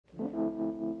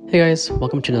Hey guys,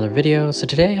 welcome to another video. So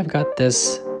today I've got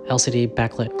this LCD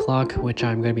backlit clock which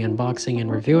I'm going to be unboxing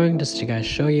and reviewing just to guys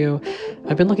show you.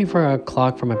 I've been looking for a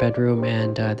clock for my bedroom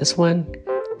and this one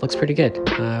looks pretty good.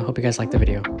 I hope you guys like the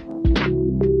video.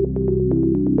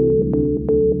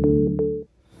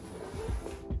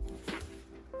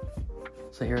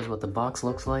 So here's what the box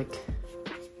looks like.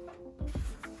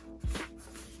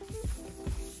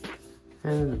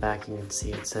 And in the back you can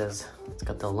see it says it's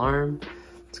got the alarm.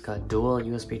 It's got dual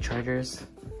USB chargers,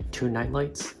 2 night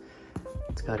lights,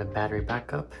 it's got a battery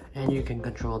backup, and you can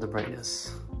control the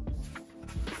brightness.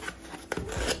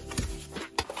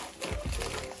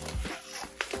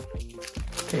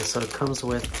 Okay, so it comes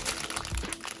with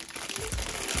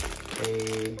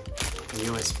a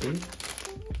USB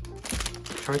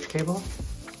charge cable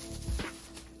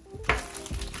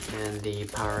and the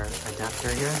power adapter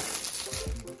here.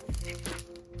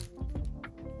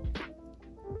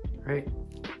 Right.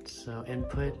 So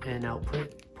input and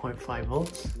output, 0.5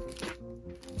 volts.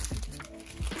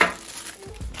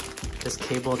 This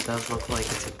cable does look like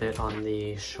it's a bit on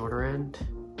the shorter end.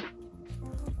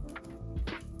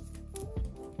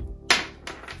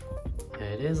 Yeah,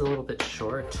 it is a little bit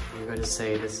short. I'm going to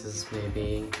say this is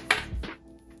maybe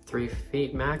 3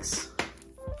 feet max.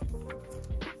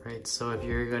 Right, so if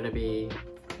you're going to be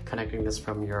connecting this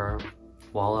from your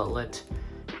wall outlet,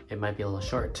 it might be a little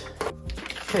short.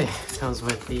 Okay, comes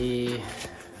with the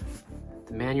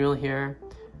manual here.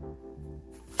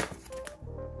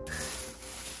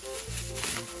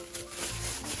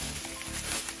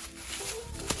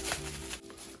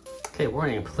 Okay,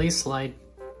 warning, please slide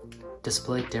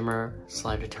display dimmer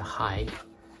slider to high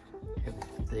if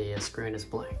the screen is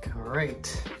blank. All right.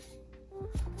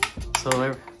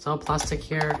 So it's all plastic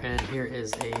here, and here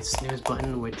is a snooze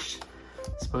button, which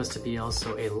is supposed to be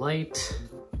also a light.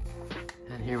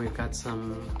 And here we've got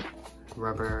some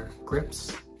rubber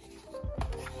grips.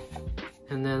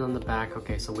 And then on the back,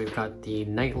 okay, so we've got the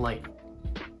nightlight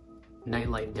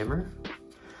dimmer.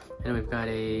 And we've got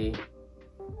a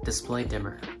display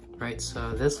dimmer, right?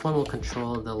 So this one will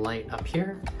control the light up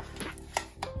here.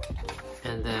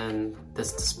 And then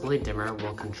this display dimmer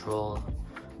will control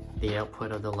the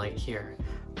output of the light here.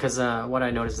 Because what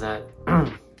I noticed that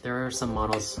there are some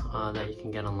models that you can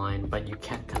get online, but you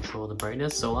can't control the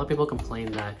brightness. So a lot of people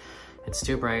complain that it's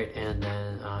too bright and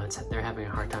then they're having a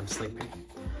hard time sleeping.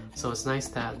 So it's nice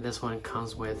that this one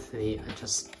comes with the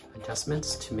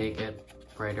adjustments to make it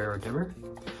brighter or dimmer.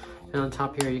 And on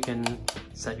top here you can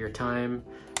set your time,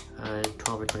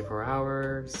 12 or 24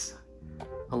 hours,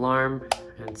 alarm,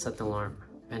 and set the alarm.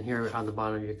 And here on the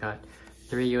bottom you've got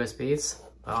 3 USBs.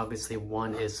 Obviously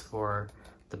one is for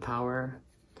the power.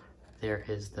 There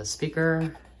is the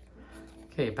speaker.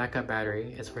 Okay, backup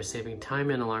battery is for saving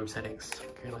time and alarm settings.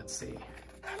 Okay, let's see.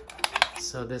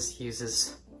 So this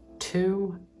uses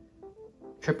 2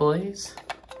 AAAs,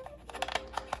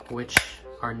 which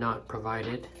are not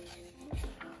provided.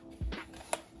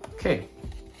 Okay,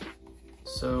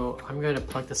 so I'm going to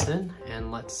plug this in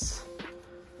and let's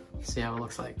see how it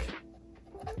looks like.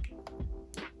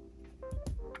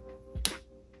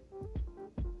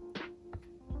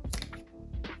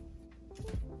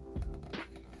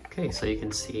 Okay, so you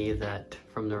can see that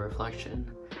from the reflection,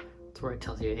 it's where it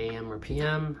tells you AM or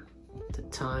PM, the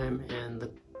time, and the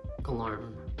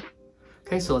alarm.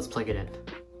 Okay, so let's plug it in.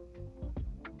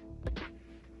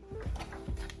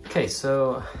 Okay,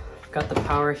 so I've got the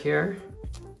power here.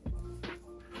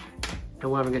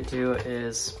 And what I'm going to do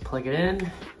is plug it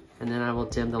in, and then I will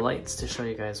dim the lights to show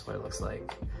you guys what it looks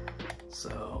like.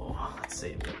 So let's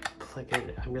see,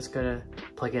 I'm just going to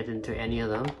plug it into any of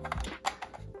them.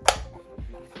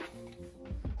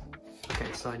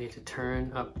 So I need to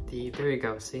turn up there you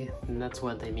go, see? And that's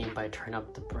what they mean by turn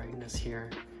up the brightness here.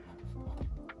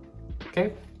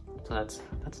 Okay, so that's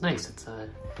nice. It's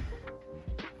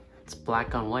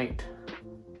black on white.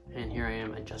 And here I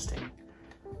am adjusting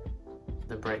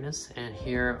the brightness. And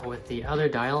here with the other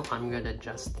dial, I'm gonna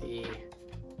adjust the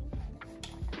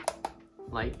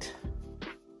light.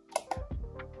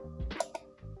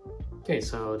 Okay,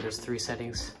 so there's 3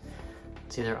 settings.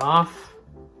 It's either off,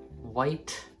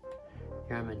 white,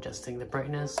 here I'm adjusting the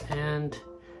brightness, and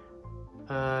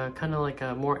kind of like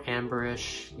a more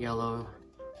amberish yellow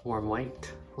warm white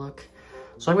look.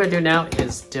 So what I'm going to do now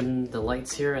is dim the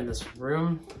lights here in this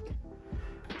room.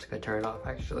 I'm just going to turn it off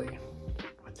actually,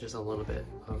 but there's a little bit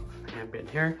of ambient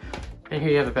here. And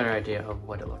here you have a better idea of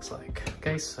what it looks like.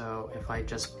 Okay, so if I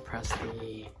just press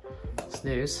the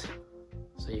snooze,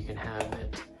 so you can have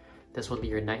it, this will be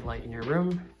your night light in your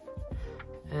room.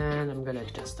 And I'm going to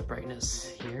adjust the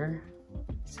brightness here.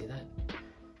 See that?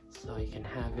 So you can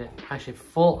have it actually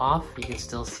full off. You can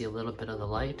still see a little bit of the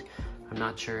light. I'm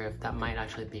not sure if that might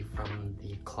actually be from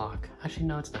the clock. Actually,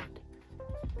 no, it's not.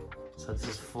 So this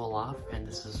is full off and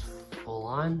this is full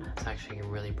on. It's actually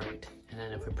really bright. And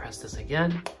then if we press this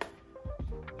again,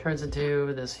 it turns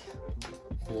into this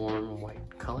warm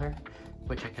white color,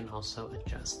 which I can also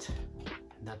adjust.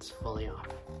 And that's fully off.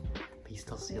 But you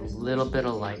still see a little bit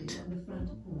of light.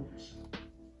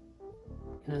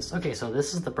 And it's, okay, so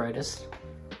this is the brightest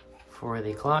for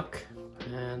the clock,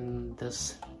 and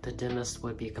this, the dimmest,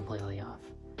 would be completely off.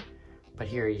 But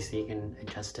here you see you can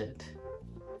adjust it.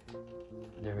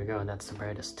 There we go, that's the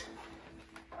brightest.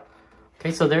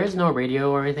 Okay, so there is no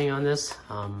radio or anything on this,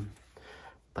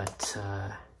 but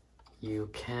you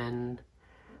can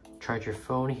charge your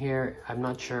phone here. I'm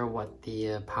not sure what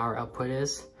the power output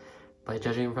is, but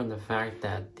judging from the fact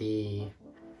that the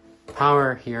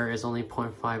power here is only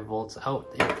 0.5 volts out,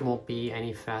 it won't be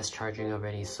any fast charging of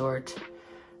any sort.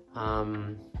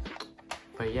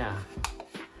 But yeah,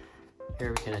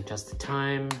 here we can adjust the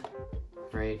time,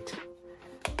 right?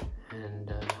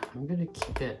 And I'm gonna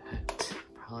keep it at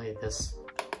probably this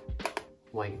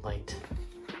white light.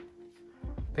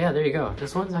 But yeah, there you go.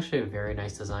 This one's actually a very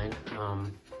nice design. I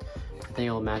think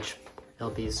it'll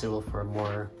be suitable for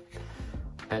more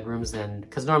bedrooms than,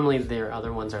 because normally their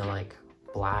other ones are like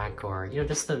black or, you know,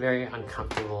 just a very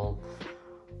uncomfortable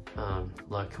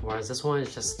look. Whereas this one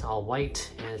is just all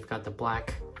white and it's got the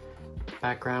black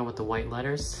background with the white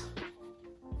letters.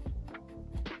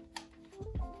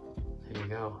 There you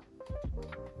go.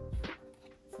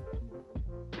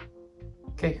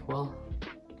 Okay, well,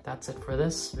 that's it for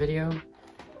this video.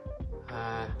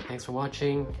 Thanks for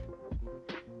watching.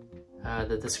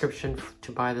 The description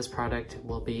to buy this product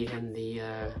will be in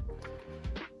the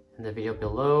video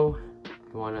below.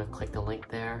 You want to click the link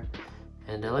there,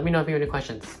 and let me know if you have any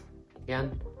questions.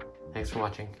 Again, thanks for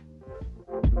watching.